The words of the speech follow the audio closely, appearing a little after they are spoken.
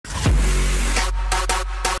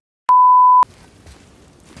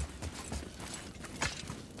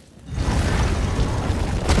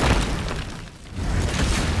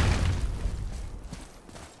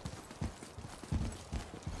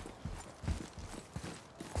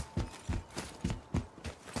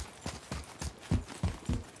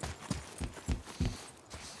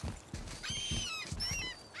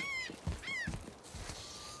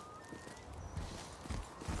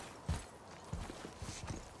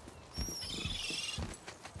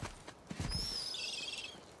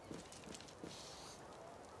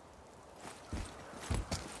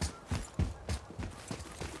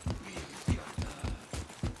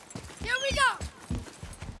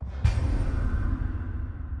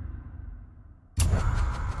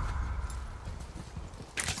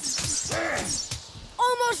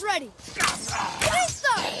Almost ready.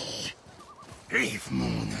 Lista!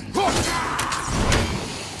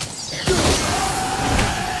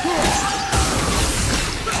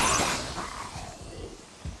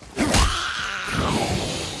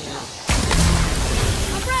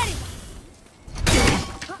 I'm ready.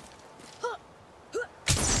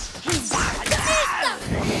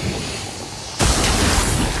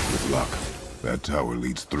 With luck, that tower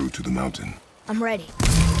leads through to the mountain. I'm ready.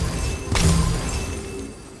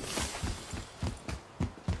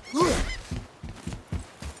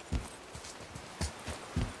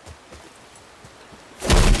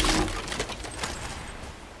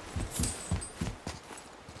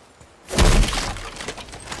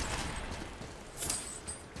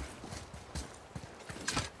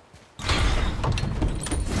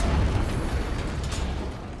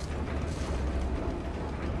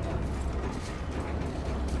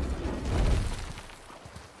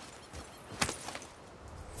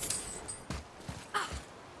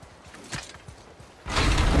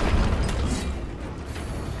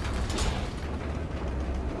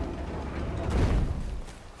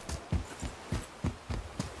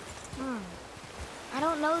 I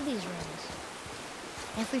don't know these rings.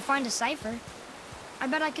 If we find a cipher, I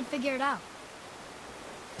bet I could figure it out.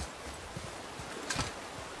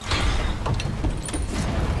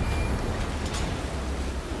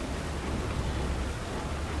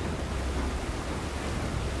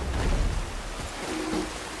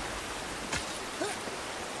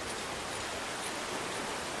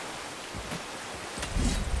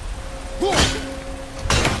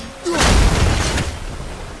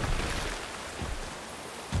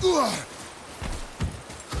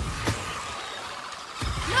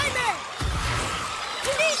 Nightmare!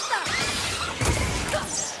 Turista!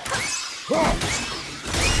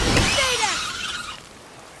 Stay there!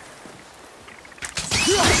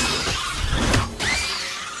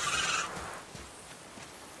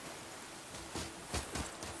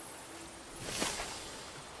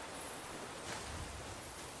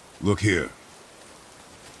 Look here.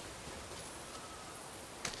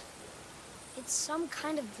 It's some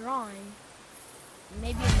kind of drawing.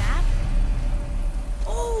 Maybe a map?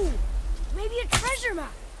 Oh! Maybe a treasure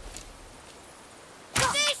map!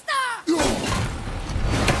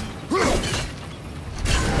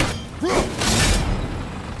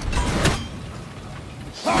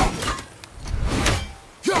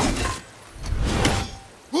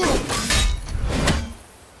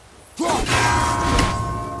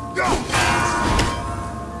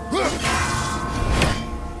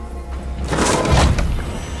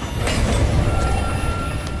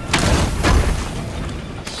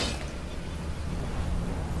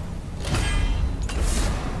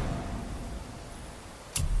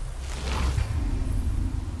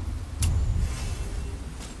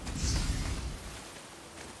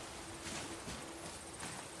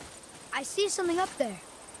 I see something up there.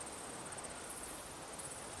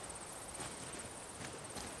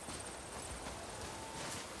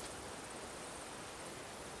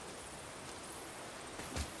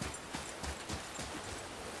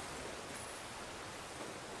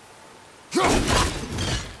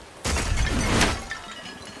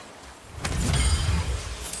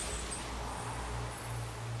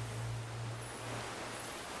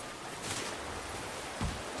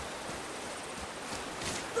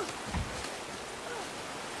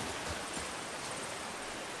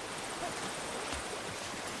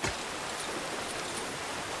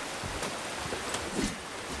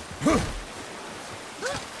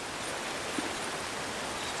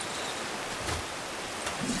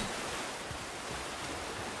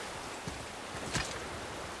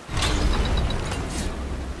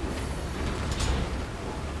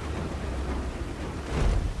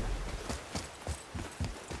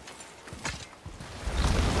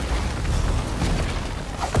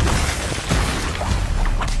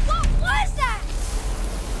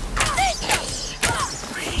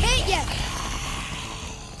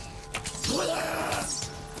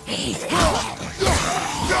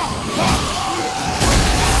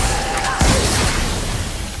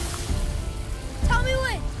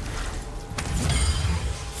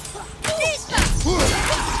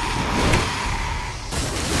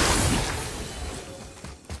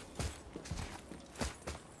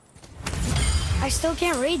 I still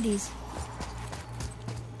can't read these.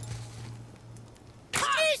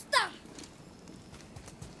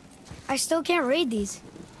 I still can't read these.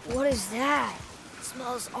 What is that? It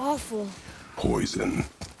smells awful. Poison.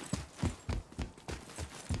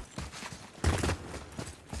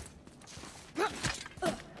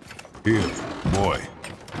 Here, boy.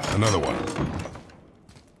 Another one.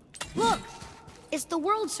 Look! It's the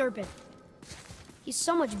world serpent. He's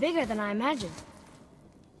so much bigger than I imagined.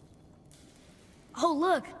 Oh,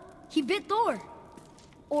 look! He bit Thor!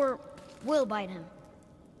 Or will bite him.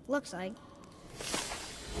 Looks like.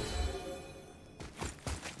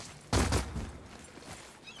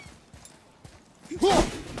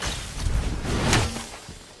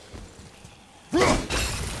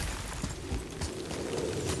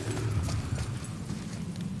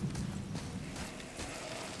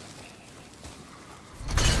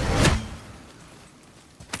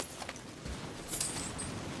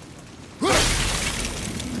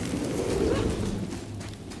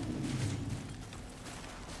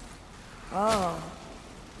 Oh.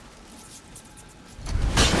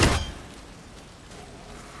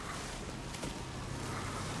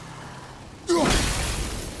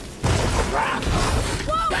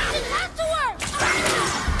 Whoa, it didn't have to work!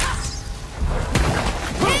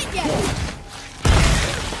 Can't get it!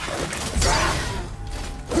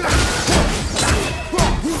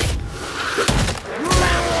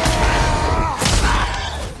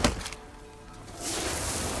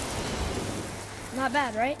 Not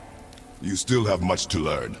bad, right? You still have much to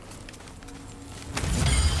learn.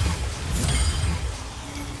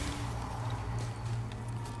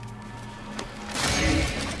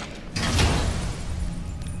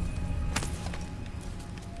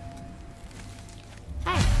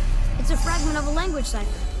 Hey, it's a fragment of a language cipher.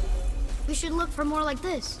 We should look for more like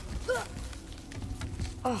this.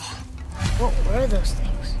 Oh, what were those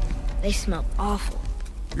things? They smell awful.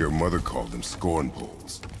 Your mother called them scorn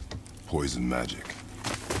poles. Poison magic.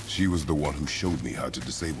 She was the one who showed me how to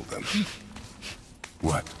disable them.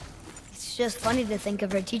 What? It's just funny to think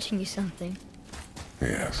of her teaching you something.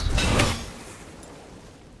 Yes.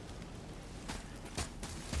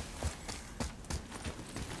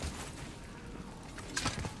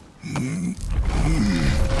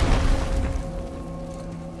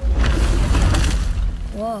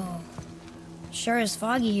 Whoa. Sure is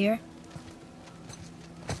foggy here.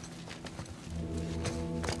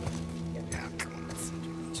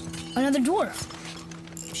 Another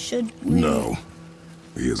dwarf. Should we... No.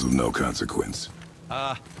 He is of no consequence.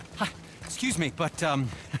 Hi, excuse me, but,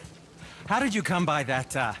 how did you come by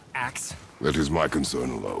that, axe? That is my concern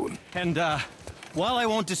alone. And, while I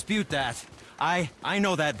won't dispute that, I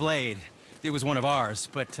know that blade. It was one of ours,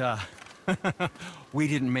 but, we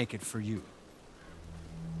didn't make it for you.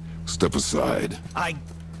 Step aside. I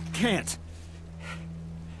can't.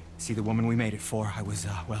 See, the woman we made it for, I was,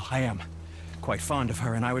 well, I am quite fond of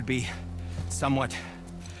her, and I would be somewhat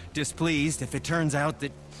displeased if it turns out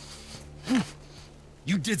that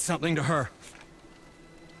you did something to her.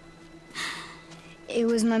 It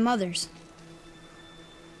was my mother's.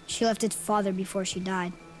 She left its father before she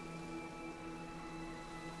died.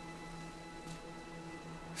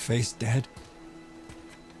 Face dead?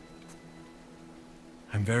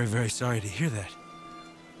 I'm very, very sorry to hear that.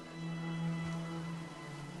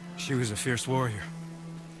 She was a fierce warrior.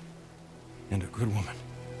 And a good woman.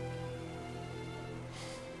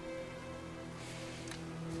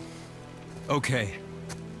 Okay.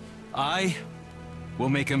 I will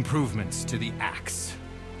make improvements to the axe.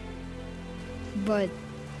 But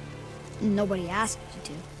nobody asked you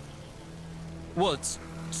to. Well, it's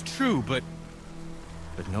true, but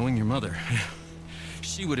knowing your mother,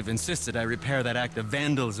 she would have insisted I repair that act of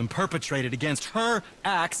vandalism perpetrated against her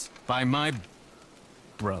axe by my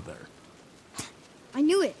brother. I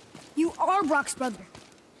knew it. You are Brock's brother.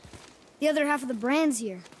 The other half of the brand's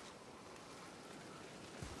here.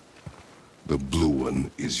 The blue one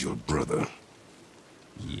is your brother.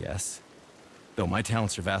 Yes. Though my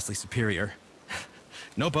talents are vastly superior.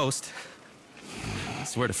 No boast. I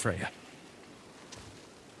swear to Freya.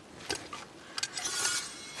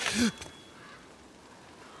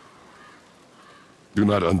 Do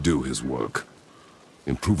not undo his work.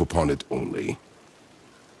 Improve upon it only.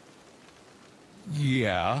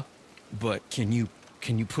 Yeah, but can you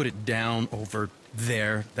put it down over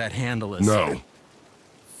there? That handle is... No.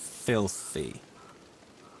 Filthy.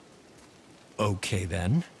 Okay,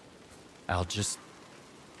 then. I will just...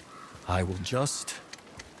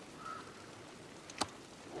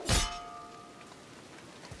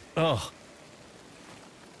 Oh.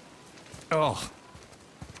 Oh.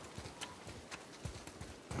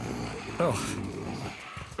 Oh.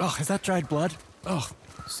 Oh, is that dried blood? Oh.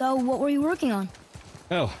 So, what were you working on?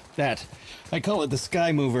 Oh, that. I call it the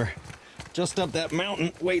Sky Mover. Just up that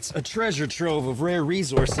mountain waits a treasure trove of rare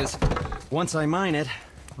resources. Once I mine it,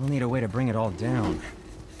 I'll need a way to bring it all down.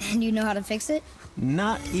 And you know how to fix it?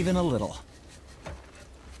 Not even a little.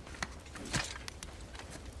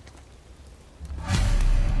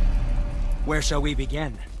 Where shall we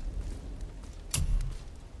begin?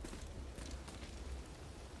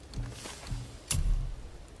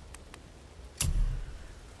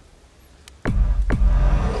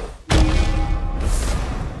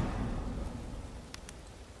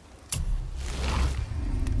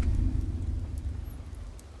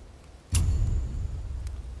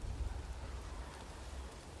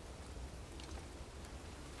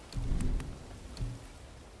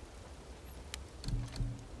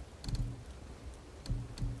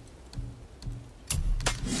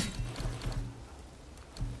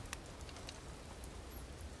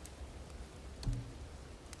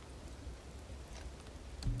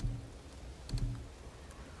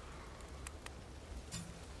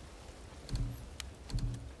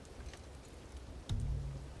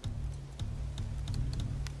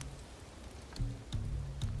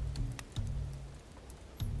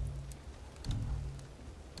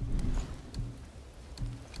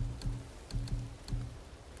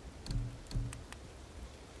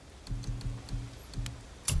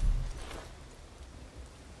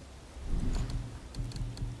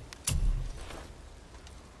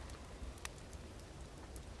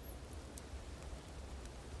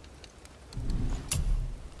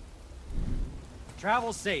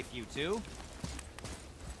 Travel safe, you two.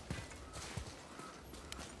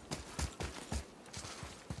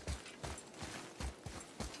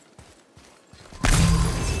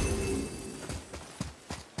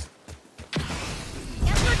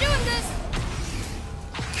 Guess we're doing this.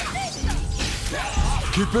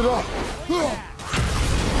 Keep it up!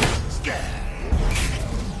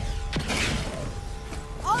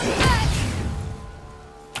 All set.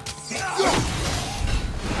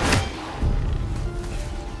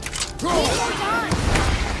 Need more time.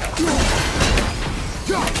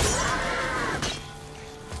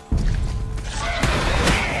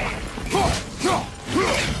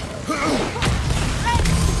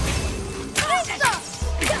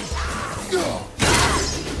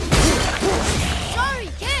 Sorry,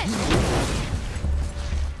 kid.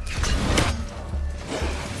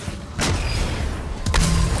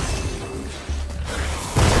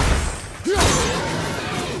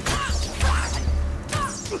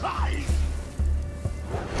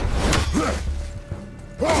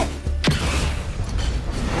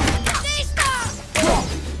 Stay stop.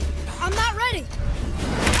 I'm not ready.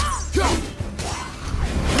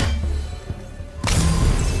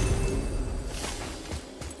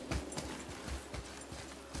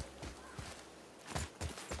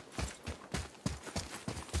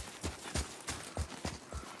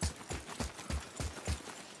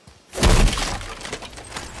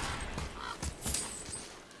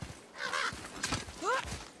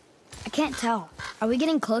 I can't tell. Are we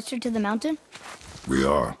getting closer to the mountain? We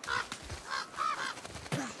are.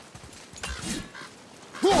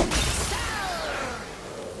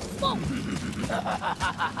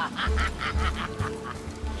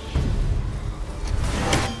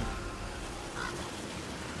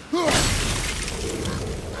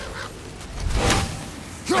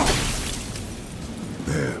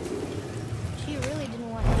 There. She really didn't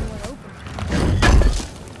want anyone open.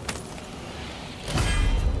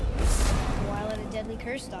 Why let a deadly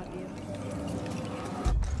curse stop you?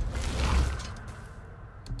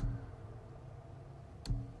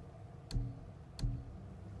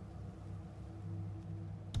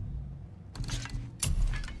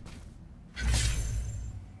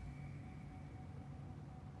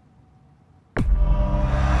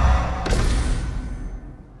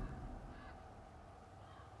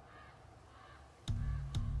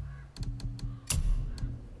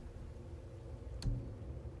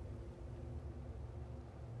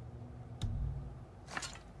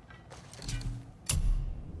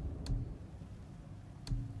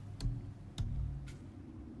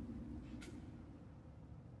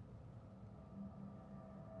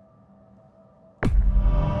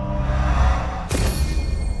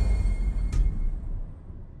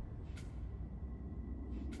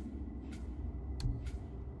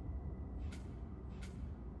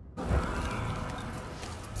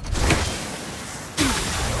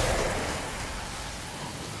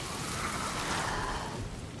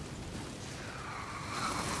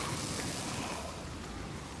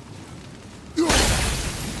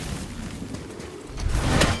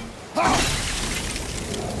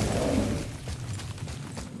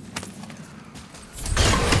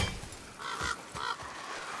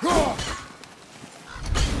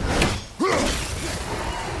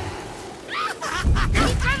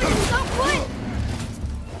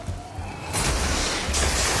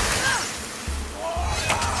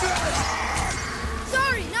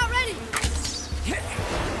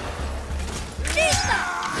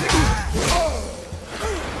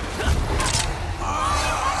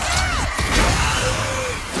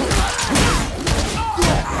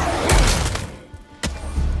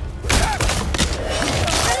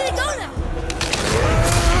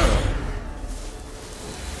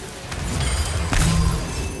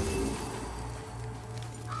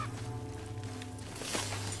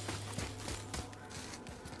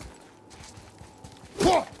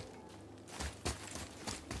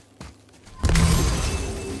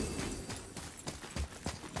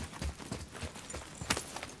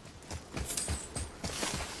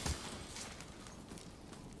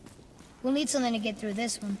 We'll need something to get through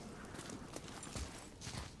this one.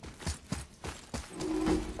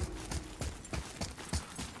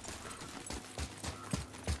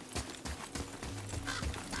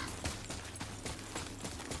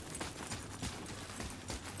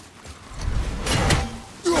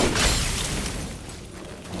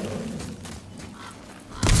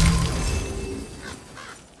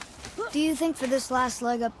 Do you think for this last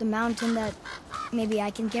leg up the mountain that maybe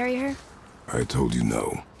I can carry her? I told you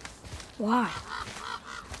no. Why?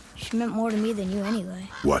 She meant more to me than you anyway.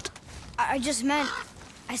 What? I just meant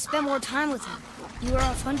I spent more time with her. You were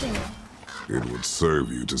off hunting her. It would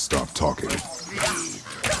serve you to stop talking.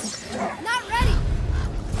 Not ready!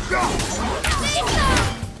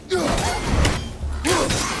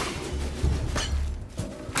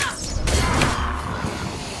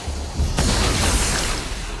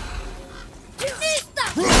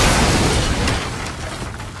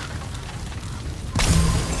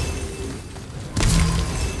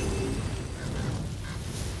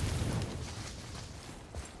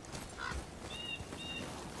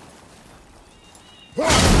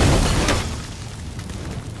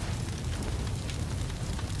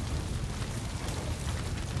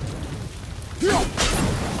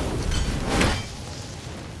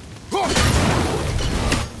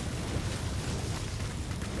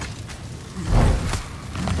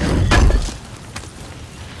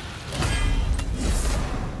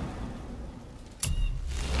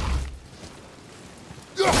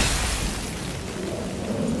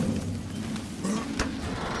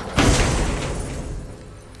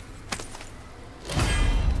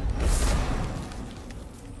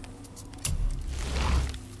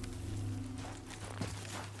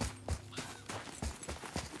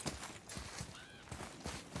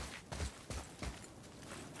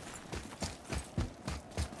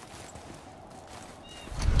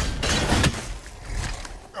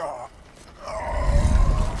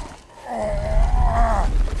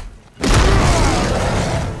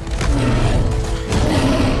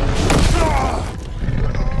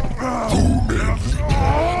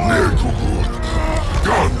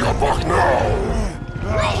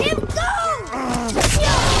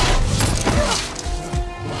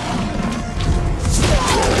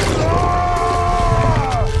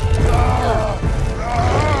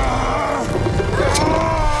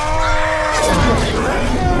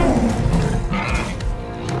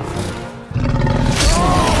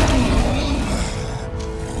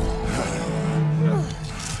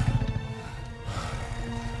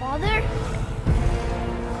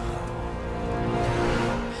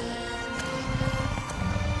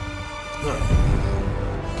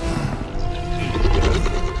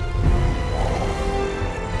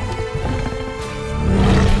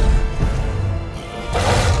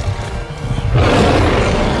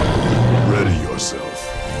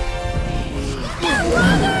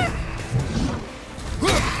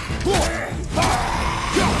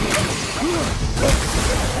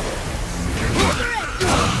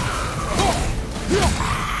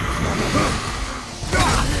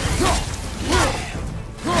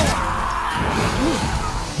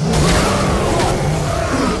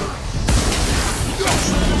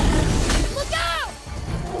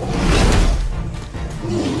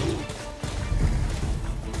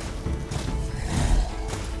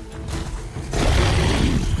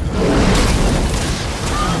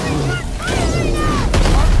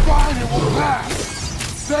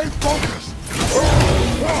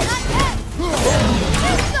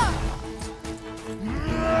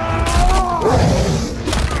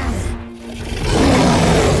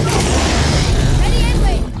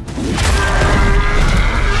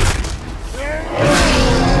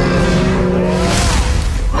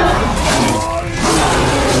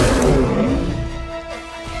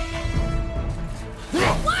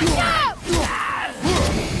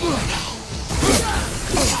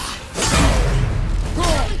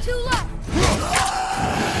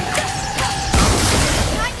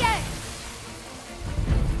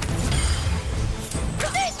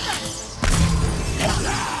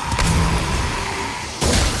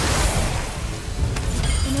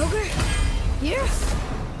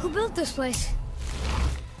 This place.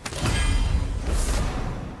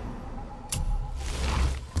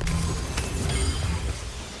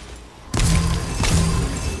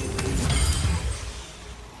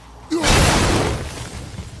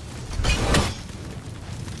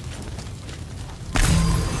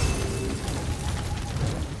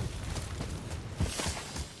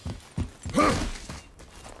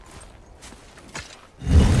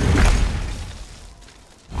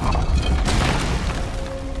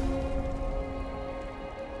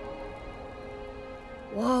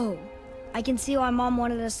 Whoa. I can see why Mom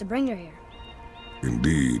wanted us to bring her here.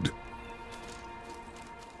 Indeed.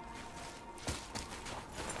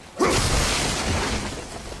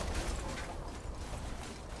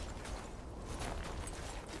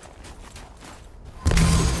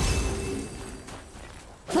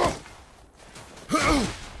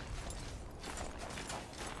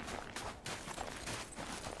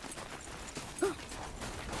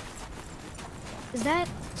 Is that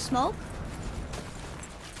smoke?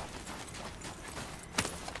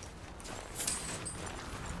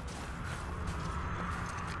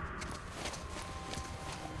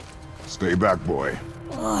 Stay back, boy.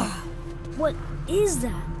 Ugh. What is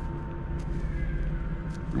that?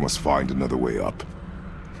 We must find another way up.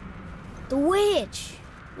 The witch!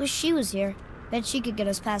 Wish she was here. Bet she could get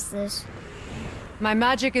us past this. My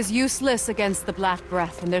magic is useless against the Black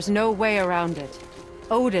Breath, and there's no way around it.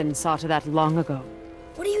 Odin saw to that long ago.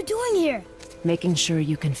 What are you doing here? Making sure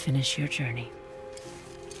you can finish your journey.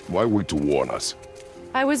 Why wait to warn us?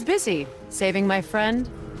 I was busy, saving my friend,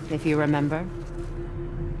 if you remember.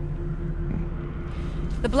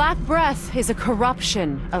 The Black Breath is a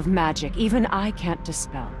corruption of magic even I can't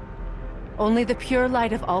dispel. Only the pure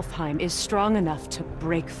light of Alfheim is strong enough to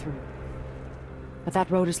break through. But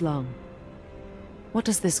that road is long. What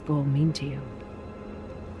does this goal mean to you?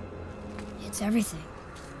 It's everything.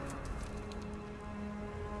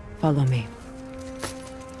 Follow me.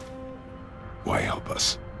 Why help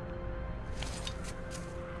us?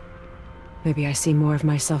 Maybe I see more of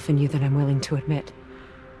myself in you than I'm willing to admit.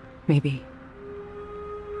 Maybe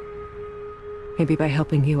by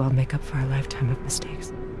helping you, I'll make up for a lifetime of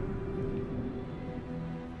mistakes.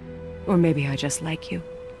 Or maybe I just like you.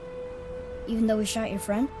 Even though we shot your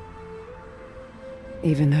friend?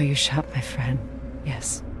 Even though you shot my friend,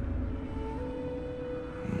 yes.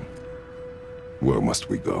 Where must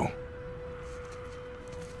we go?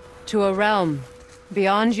 To a realm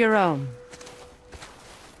beyond your own.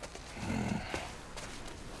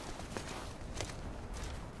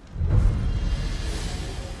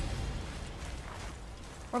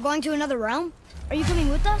 We're going to another realm? Are you coming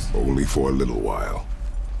with us? Only for a little while.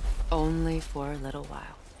 Only for a little while.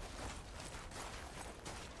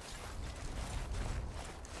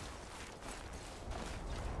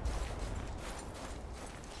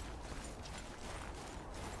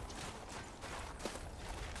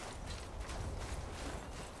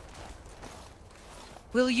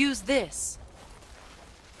 We'll use this.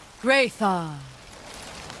 Graythaw.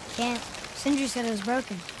 Can't. Sindri said it was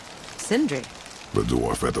broken. Sindri? The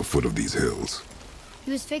dwarf at the foot of these hills.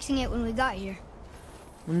 He was fixing it when we got here.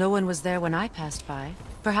 Well, no one was there when I passed by.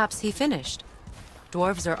 Perhaps he finished.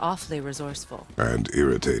 Dwarves are awfully resourceful. And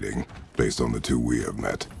irritating, based on the two we have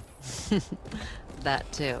met.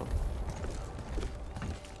 That too.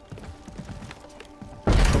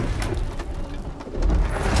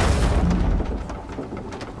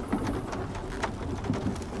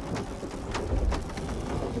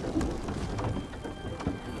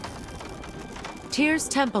 Tyr's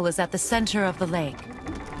temple is at the center of the lake.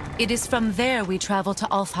 It is from there we travel to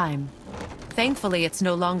Alfheim. Thankfully, it's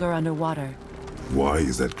no longer underwater. Why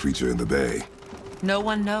is that creature in the bay? No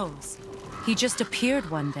one knows. He just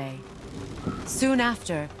appeared one day. Soon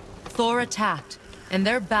after, Thor attacked, and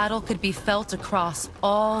their battle could be felt across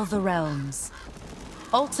all the realms.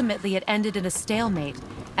 Ultimately, it ended in a stalemate,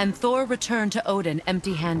 and Thor returned to Odin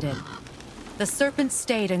empty-handed. The serpent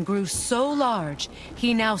stayed and grew so large,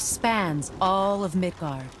 he now spans all of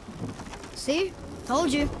Midgard. See?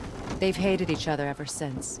 Told you. They've hated each other ever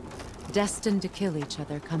since. Destined to kill each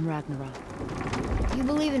other come Ragnarok. You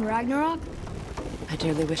believe in Ragnarok? I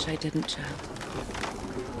dearly wish I didn't, child.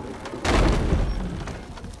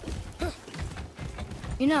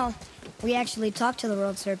 You know, we actually talked to the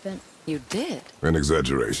world serpent. You did? An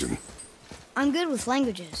exaggeration. I'm good with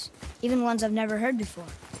languages, even ones I've never heard before.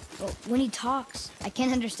 But when he talks, I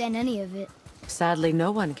can't understand any of it. Sadly,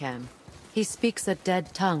 no one can. He speaks a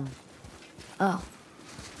dead tongue. Oh.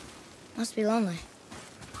 Must be lonely.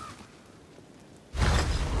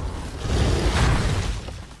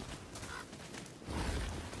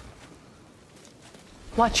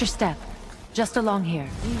 Watch your step. Just along here.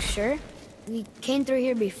 You sure? We came through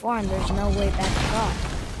here before and there's no way back across.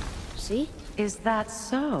 See? Is that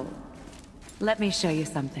so? Let me show you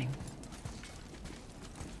something.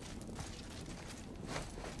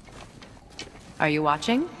 Are you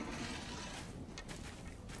watching?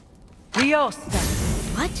 Riosta!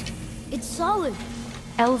 What? It's solid.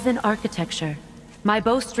 Elven architecture. My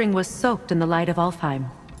bowstring was soaked in the light of Alfheim.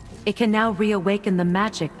 It can now reawaken the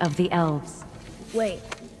magic of the elves. Wait,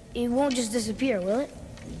 it won't just disappear, will it?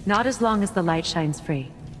 Not as long as the light shines free.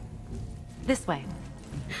 This way.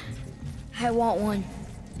 I want one.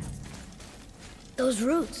 Those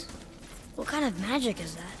roots. What kind of magic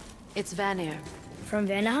is that? It's Vanir. From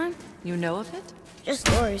Vanaheim? You know of it? Just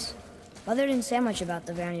stories. Mother didn't say much about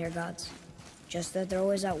the Vanir gods. Just that they're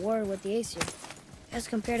always at war with the Aesir. As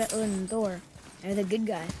compared to Odin and Thor, they're the good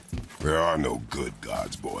guys. There are no good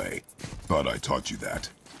gods, boy. Thought I taught you that.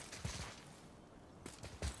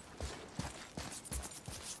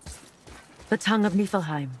 The tongue of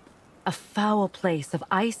Niflheim. A foul place of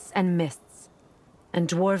ice and mists. And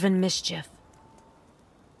dwarven mischief.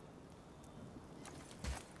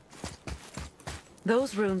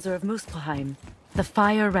 Those runes are of Muspelheim, the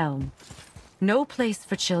Fire Realm. No place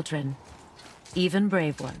for children, even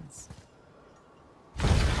brave ones.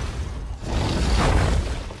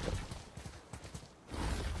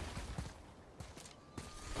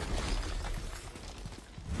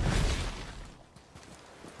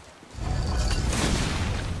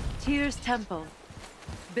 Tyr's temple.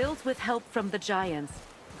 Built with help from the giants,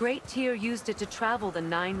 Great Tyr used it to travel the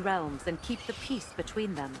 9 realms and keep the peace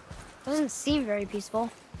between them. Doesn't seem very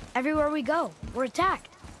peaceful. Everywhere we go, we're attacked.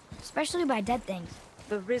 Especially by dead things.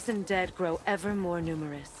 The risen dead grow ever more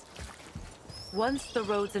numerous. Once the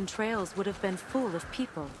roads and trails would have been full of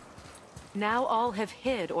people. Now all have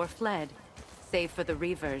hid or fled, save for the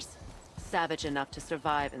Reavers, savage enough to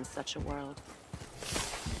survive in such a world.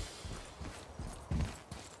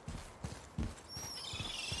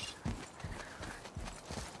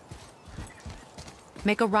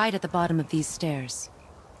 Make a right at the bottom of these stairs.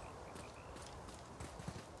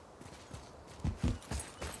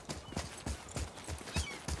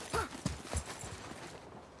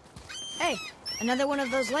 Hey, another one of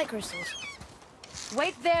those light crystals.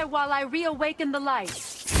 Wait there while I reawaken the light.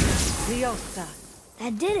 Liosa.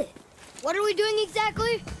 That did it. What are we doing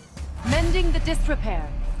exactly? Mending the disrepair.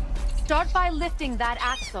 Start by lifting that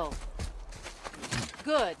axle.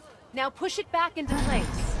 Good. Now push it back into place.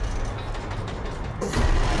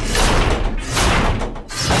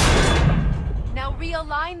 Now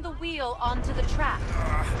realign the wheel onto the track.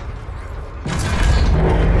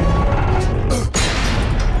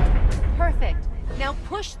 Perfect. Now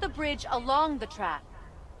push the bridge along the track.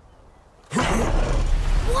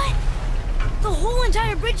 What? The whole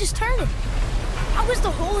entire bridge is turning. How is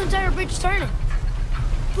the whole entire bridge turning?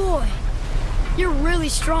 Boy, you're really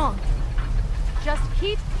strong. Just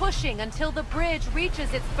keep pushing until the bridge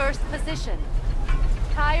reaches its first position.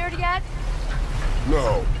 Tired yet?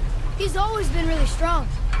 No. He's always been really strong.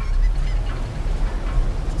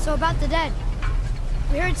 So about the dead.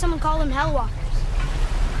 We heard someone call them Hellwalkers.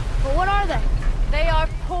 But what are they? They are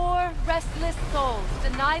poor, restless souls,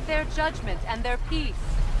 denied their judgment and their peace.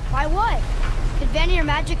 Why what? Could Vanir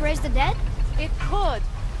magic raise the dead? It could,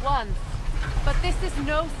 once. But this is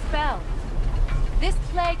no spell. This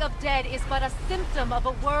plague of dead is but a symptom of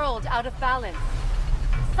a world out of balance.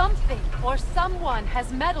 Something or someone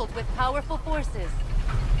has meddled with powerful forces.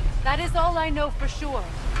 That is all I know for sure.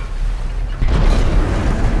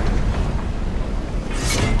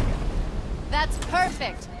 That's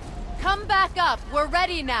perfect. Come back up. We're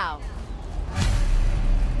ready now.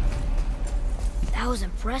 That was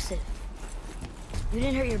impressive. You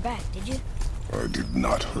didn't hurt your back, did you? I did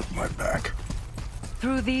not hurt my back.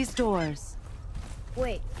 Through these doors.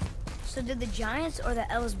 Wait, so did the Giants or the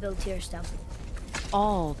Elves build Tyr's temple?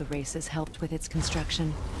 All the races helped with its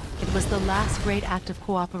construction. It was the last great act of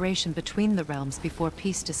cooperation between the realms before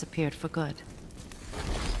peace disappeared for good.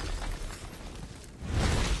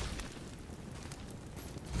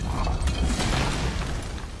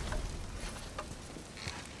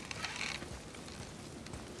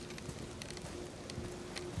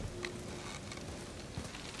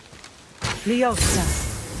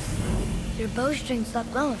 Liosa. Your bowstring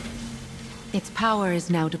stopped glowing. Its power is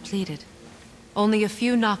now depleted. Only a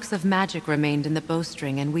few knocks of magic remained in the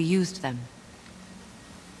bowstring, and we used them.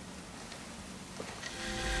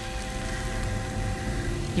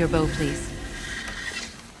 Your bow, please.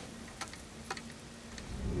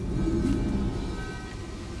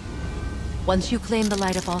 Once you claim the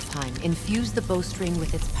light of Alfheim, infuse the bowstring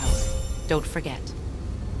with its power. Don't forget.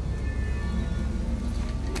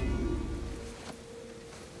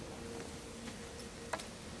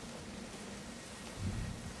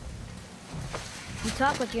 You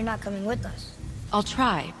talk like you're not coming with us. I'll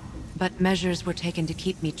try, but measures were taken to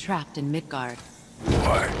keep me trapped in Midgard.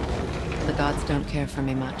 Why? The gods don't care for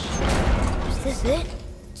me much. Is this it?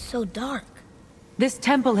 It's so dark. This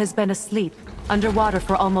temple has been asleep, underwater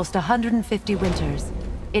for almost 150 winters.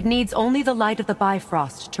 It needs only the light of the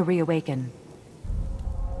Bifrost to reawaken.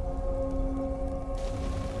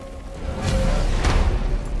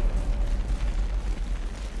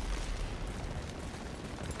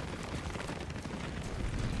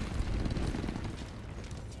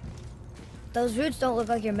 Those roots don't look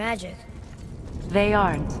like your magic. They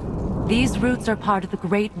aren't. These roots are part of the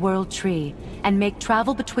Great World Tree, and make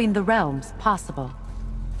travel between the realms possible.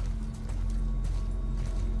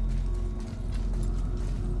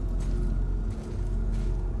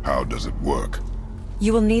 How does it work?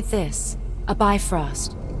 You will need this, a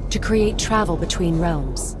Bifrost, to create travel between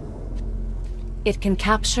realms. It can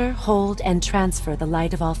capture, hold, and transfer the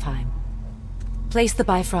light of Alfheim. Place the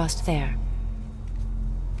Bifrost there.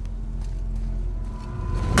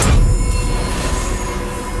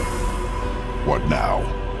 What now?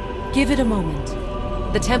 Give it a moment.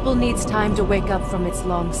 The temple needs time to wake up from its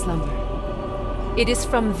long slumber. It is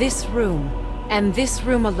from this room, and this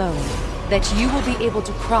room alone, that you will be able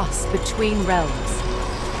to cross between realms.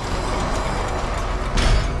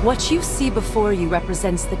 What you see before you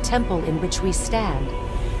represents the temple in which we stand,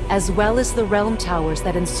 as well as the realm towers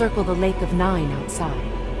that encircle the Lake of Nine outside.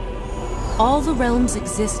 All the realms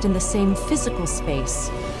exist in the same physical space,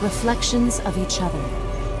 reflections of each other.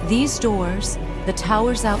 These doors, the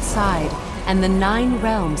towers outside, and the 9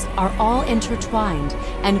 realms are all intertwined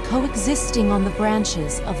and coexisting on the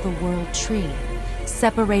branches of the World Tree,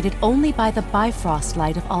 separated only by the Bifrost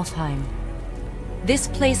light of Alfheim. This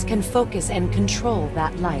place can focus and control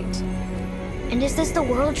that light. And is this the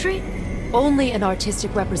World Tree? Only an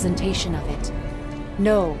artistic representation of it.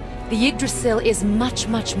 No, the Yggdrasil is much,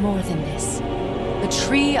 much more than this. The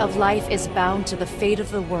Tree of Life is bound to the fate of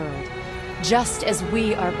the world, just as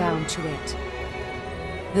we are bound to it.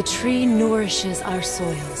 The tree nourishes our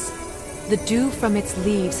soils. The dew from its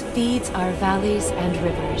leaves feeds our valleys and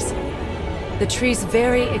rivers. The tree's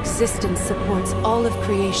very existence supports all of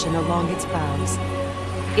creation along its boughs.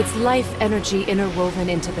 Its life energy interwoven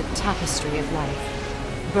into the tapestry of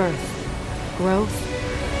life. Birth,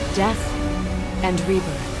 growth, death, and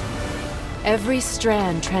rebirth. Every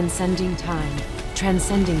strand transcending time,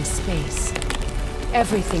 transcending space.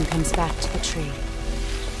 Everything comes back to the tree.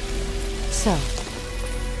 So,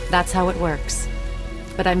 that's how it works.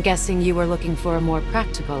 But I'm guessing you were looking for a more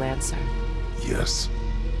practical answer. Yes.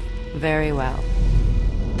 Very well.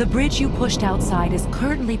 The bridge you pushed outside is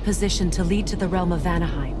currently positioned to lead to the realm of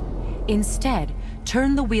Vanaheim. Instead,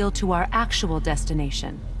 turn the wheel to our actual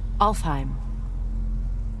destination, Alfheim.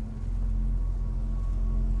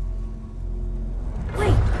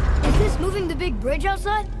 Wait, is this moving the big bridge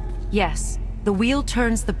outside? Yes. The wheel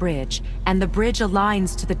turns the bridge, and the bridge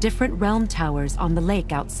aligns to the different realm towers on the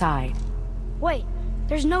lake outside. Wait,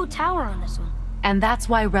 there's no tower on this one. And that's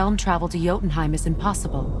why realm travel to Jotunheim is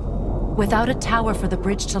impossible. Without a tower for the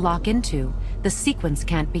bridge to lock into, the sequence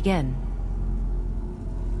can't begin.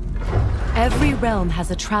 Every realm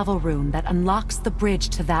has a travel room that unlocks the bridge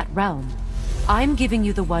to that realm. I'm giving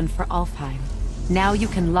you the one for Alfheim. Now you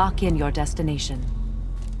can lock in your destination.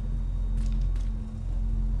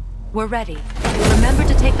 We're ready. Remember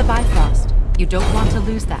to take the Bifrost. You don't want to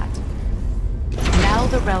lose that. Now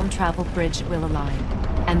the realm travel bridge will align,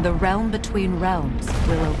 and the realm between realms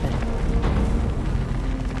will open.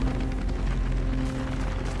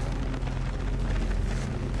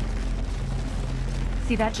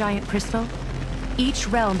 See that giant crystal? Each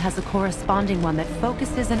realm has a corresponding one that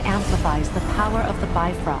focuses and amplifies the power of the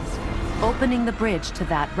Bifrost, opening the bridge to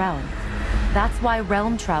that realm. That's why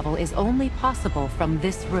realm travel is only possible from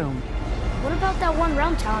this room. What about that one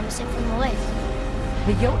realm tower missing from the lake?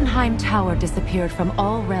 The Jotunheim Tower disappeared from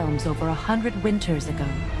all realms over 100 winters ago,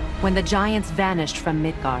 when the giants vanished from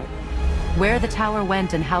Midgard. Where the tower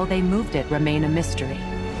went and how they moved it remain a mystery.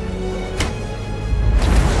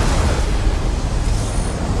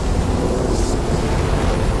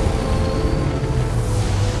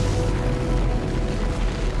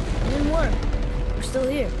 It didn't work. We're still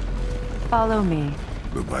here. Follow me.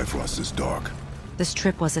 The Bifrost is dark. This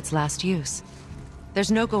trip was its last use. There's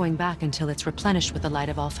no going back until it's replenished with the light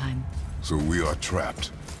of Alfheim. So we are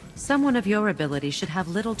trapped. Someone of your ability should have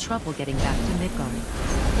little trouble getting back to Midgard.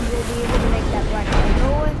 And we'll be able to make that black light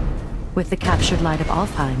go away? With the captured light of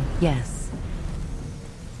Alfheim, yes.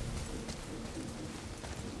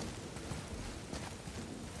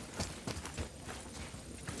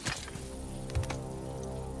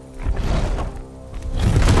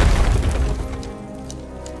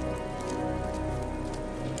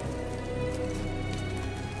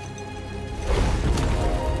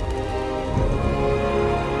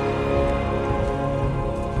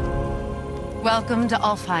 Welcome to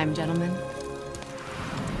Alfheim, gentlemen.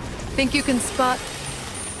 Think you can spot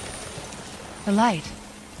the light?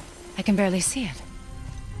 I can barely see it.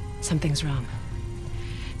 Something's wrong.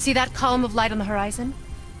 See that column of light on the horizon?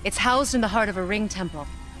 It's housed in the heart of a ring temple.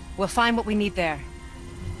 We'll find what we need there.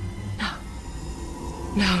 No.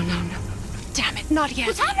 No. Damn it, not yet.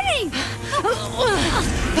 What's happening?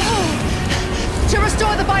 To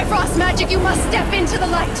restore the Bifrost magic, you must step into the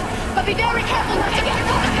light. But be very careful not to get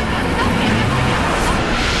caught.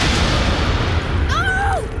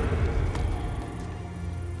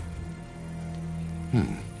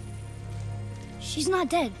 She's not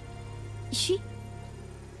dead. Is she?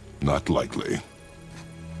 Not likely.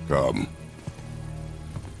 Come.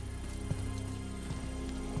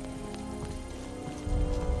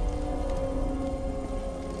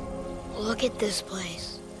 Look at this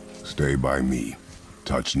place. Stay by me.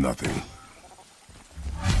 Touch nothing.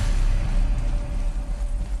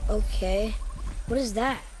 Okay. What is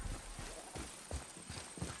that?